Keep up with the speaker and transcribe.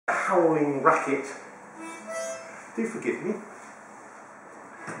howling racket. Do forgive me.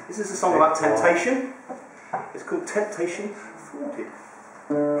 This is a song about temptation. It's called Temptation Thwarted.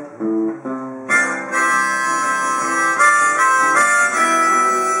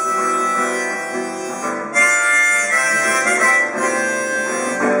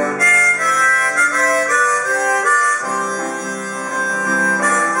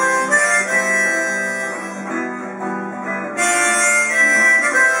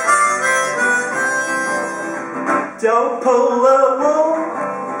 Don't pull the wool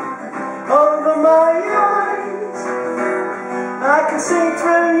over my eyes. I can see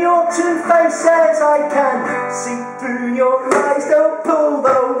through your two faces, I can see through your eyes. Don't pull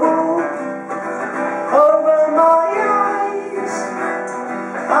the wool over my eyes.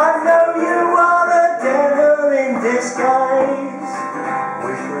 I know you are the devil in disguise.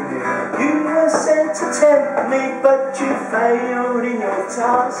 You were sent to tempt me, but you failed in your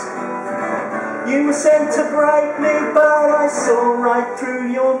task. You were sent to break me, but I saw right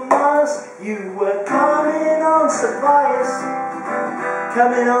through your mask. You were coming on so pious,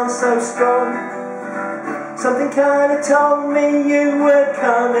 coming on so strong. Something kinda told me you were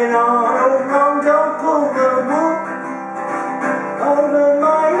coming on all wrong. Don't pull the wool over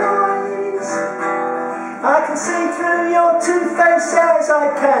my eyes. I can see through your two faces,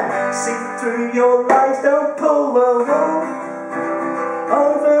 I can see through your lies. Don't pull the wool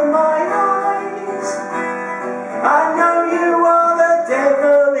over my eyes. I know you are the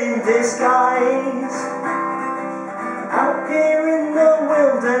devil in disguise. Out here in the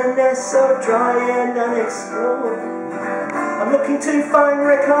wilderness, so dry and unexplored, I'm looking to find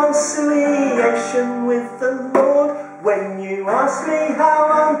reconciliation with the Lord. When you ask me how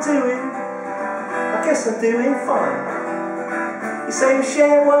I'm doing, I guess I'm doing fine. You say you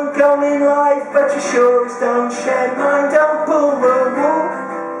share one goal in life, but you sure as don't share mine. Don't pull the wool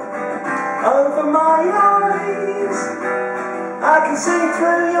over my eyes. I can see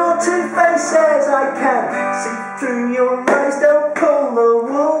through your two faces, I can see through your eyes. Don't pull the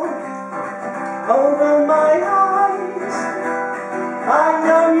wool over my eyes. I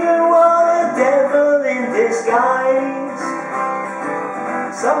know you are the devil in disguise.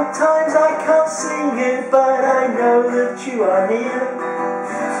 Sometimes I can't see you, but I know that you are near.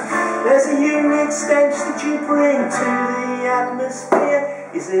 There's a unique stench that you bring to the atmosphere.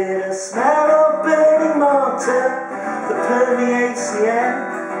 Is it a smell of burning mortar that permeates the air?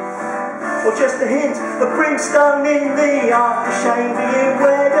 Or just a hint of brimstone in the aftershave you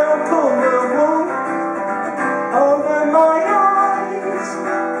wear? Don't pull the wool over my eyes.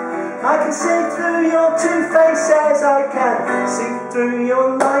 I can see through your two faces, I can see through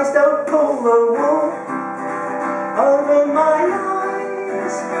your lies. Don't pull the wool over my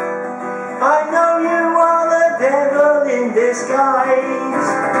eyes. I know you are the devil in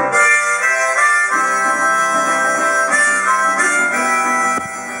disguise.